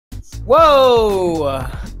Whoa!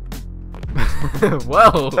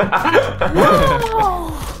 Whoa!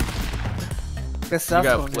 Whoa! Guess You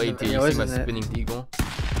got played till you see my spinning deagle.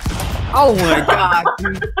 Oh my god,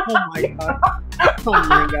 dude. Oh my god. Oh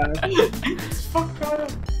my god.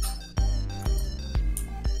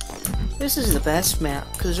 This is the best map,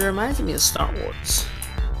 because it reminds me of Star Wars.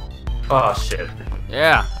 Oh shit.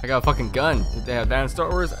 Yeah, I got a fucking gun. Did they have that in Star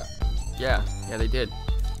Wars? Yeah, they did.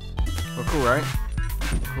 We're cool, right?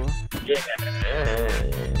 We're cool? Yeah,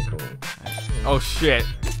 cool. Oh shit.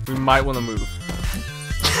 We might want to move.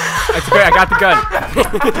 That's great, I got the gun.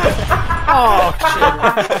 Oh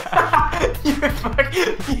You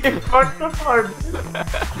fucked up hard.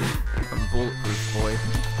 I'm bulletproof, boy.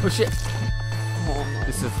 Oh shit.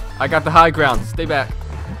 This is. I got the high ground. Stay back.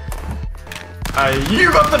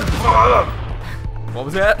 You got the. What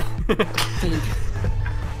was that?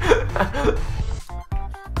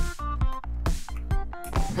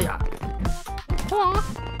 Yeah.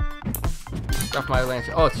 Drop my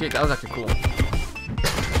lantern. Oh shit, that was actually cool.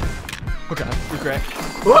 Oh god, regret.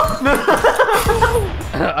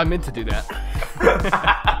 I meant to do that.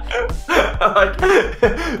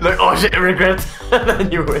 like, oh shit, regret. And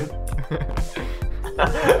then you win.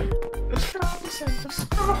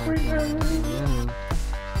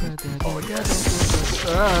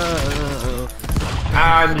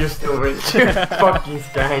 And you still win. You fucking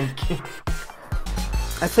skank.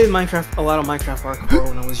 I played Minecraft, a lot of Minecraft hardcore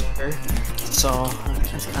when I was younger, so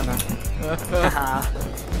it's kind of.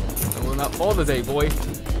 I will not fall today, boy.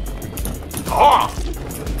 Oh!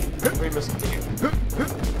 We missed it.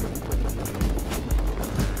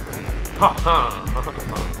 Ha ha.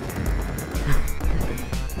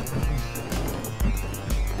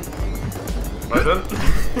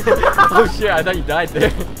 Oh shit, I thought you died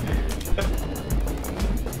there.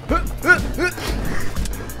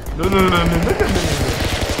 No.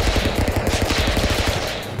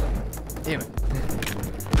 Damn it.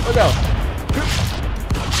 Oh no.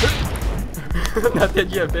 Not dead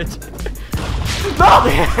yet, bitch. No!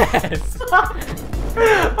 Yes!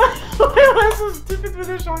 Why am I so stupid with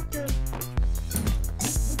a shotgun?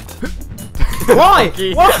 Why?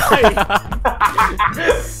 Why?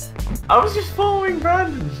 I was just following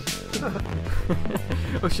Brandon.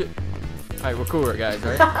 Oh shit. Alright, we're cool, guys,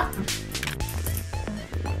 right?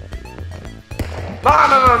 No.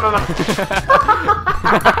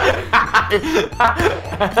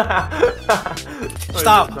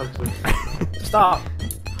 Stop.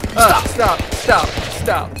 Stop.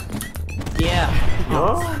 Stop. Yeah.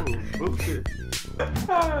 Oh, bullshit.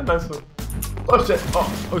 Nice one. Oh shit.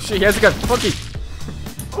 Oh shit, he has a gun. Fuck you.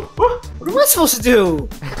 What am I supposed to do?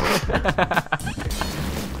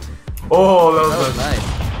 Oh, that That was was nice.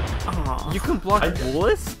 nice. Aw. You can block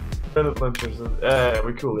bullets? Brandon Planters.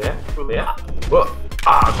 We cool, yeah? Cool, yeah? Whoa.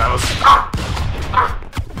 That was.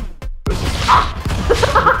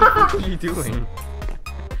 What are you doing?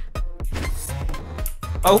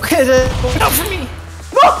 Okay then. Get out for me.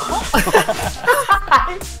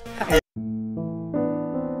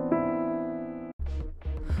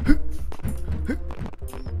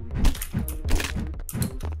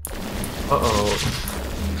 Uh-oh.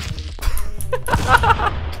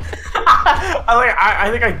 I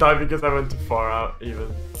think I died because I went too far out,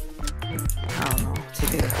 even. I don't know.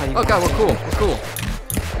 Take it how you Oh god, want. we're cool. We're cool.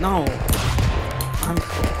 No. I'm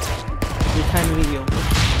cool. You're kind of mediocre.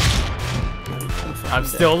 I'm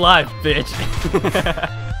still alive, bitch.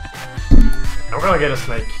 I'm gonna get a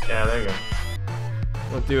snake. Yeah, there you go.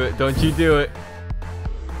 Don't do it. Don't you do it.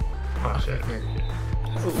 Oh shit.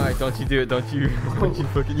 Alright, don't you do it. Don't you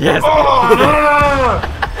fucking. Yes! Oh, no.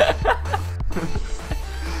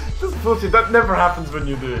 This bullshit. That never happens when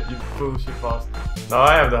you do it. You bullshit fast. No,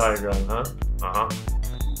 I have the high ground, huh? Uh-huh.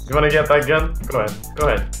 You wanna get that gun? Go ahead. Go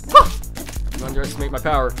ahead. You underestimate my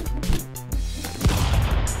power.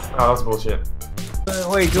 Oh, that's bullshit.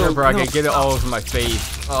 Wait, go. Remember, I No, can get it all over my face.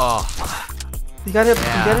 Oh. You got it.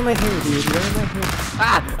 Yeah. You got it in my hair, dude. You got it in my hair.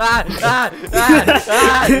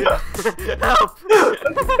 Help!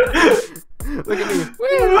 Look at me.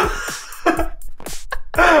 Woo!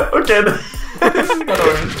 Okay.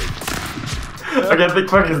 Okay, Big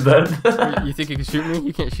Fuck is dead. You think you can shoot me?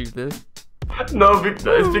 You can't shoot this. No, it's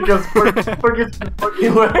because Fuck is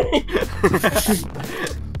fucking way.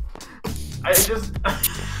 I just.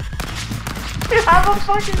 You have a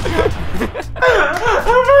fucking gun.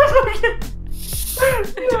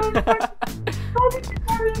 How did you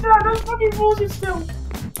carry that? That's fucking bullshit still.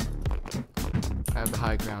 I have the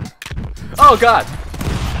high ground. Oh god!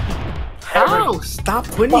 Ow! Stop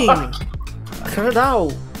winning. Cut it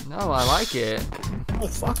out. No, I like it. Oh,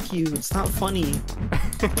 fuck you. It's not funny.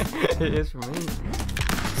 It is for me.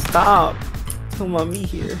 Stop. Don't want me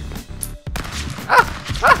here.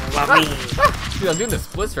 Dude, I'm doing the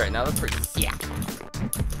splits right now. That's pretty sick.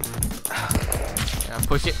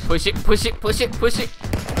 Push it, push it, push it, push it, push it.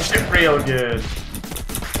 Push it real good.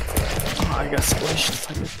 Oh, I got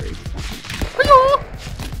squished. I got free.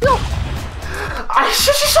 I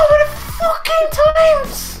shot you so many fucking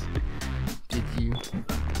times! Did you?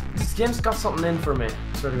 This game's got something in for me.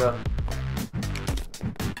 Swear to God.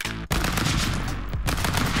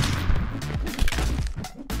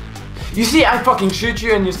 You see, I fucking shoot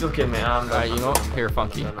you and you still kill me. Alright, you know what? Here,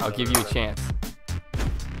 Funky. I'll give you a chance.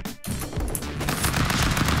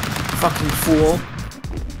 Fucking fool.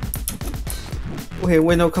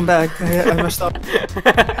 Wait, no, come back. I messed up.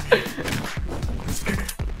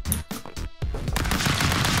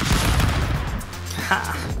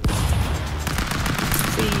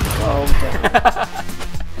 Oh, okay.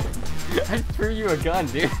 I threw you a gun,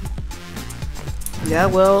 dude. Yeah,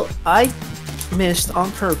 well, I missed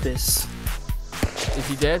on purpose. Is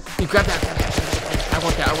he dead? You grab that. I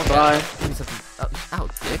want that. I want that. Give me something. Ow,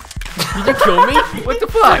 dick. Did you kill me? What the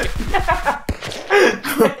fuck?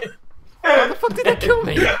 How the fuck did that kill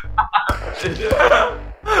me? What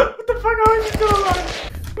the fuck? How are you still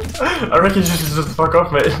alive? I reckon you should just fuck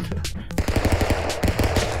off, mate.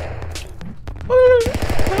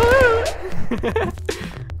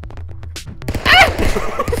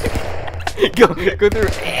 Go through.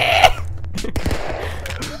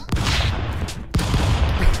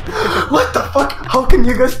 What the fuck? How can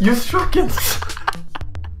you guys use shotguns?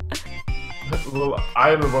 Well,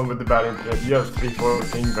 I'm the one with the bad internet. You have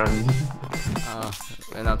 314 grand.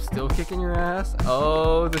 And I'm still kicking your ass.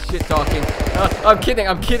 Oh, the shit talking. I'm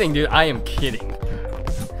kidding, dude. I am kidding.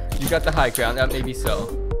 You got the high ground. That may be so,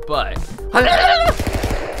 but.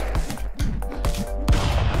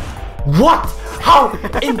 What? How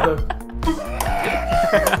in the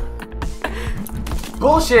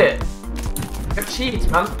bullshit? It cheats,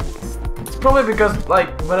 man. It's probably because, like,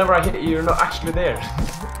 whenever I hit you, you're not actually there.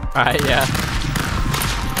 Alright, yeah.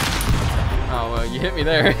 Oh, well, you hit me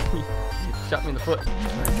there. You shot me in the foot. I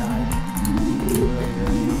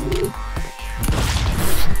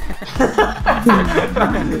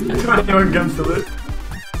died. 21 gun salute.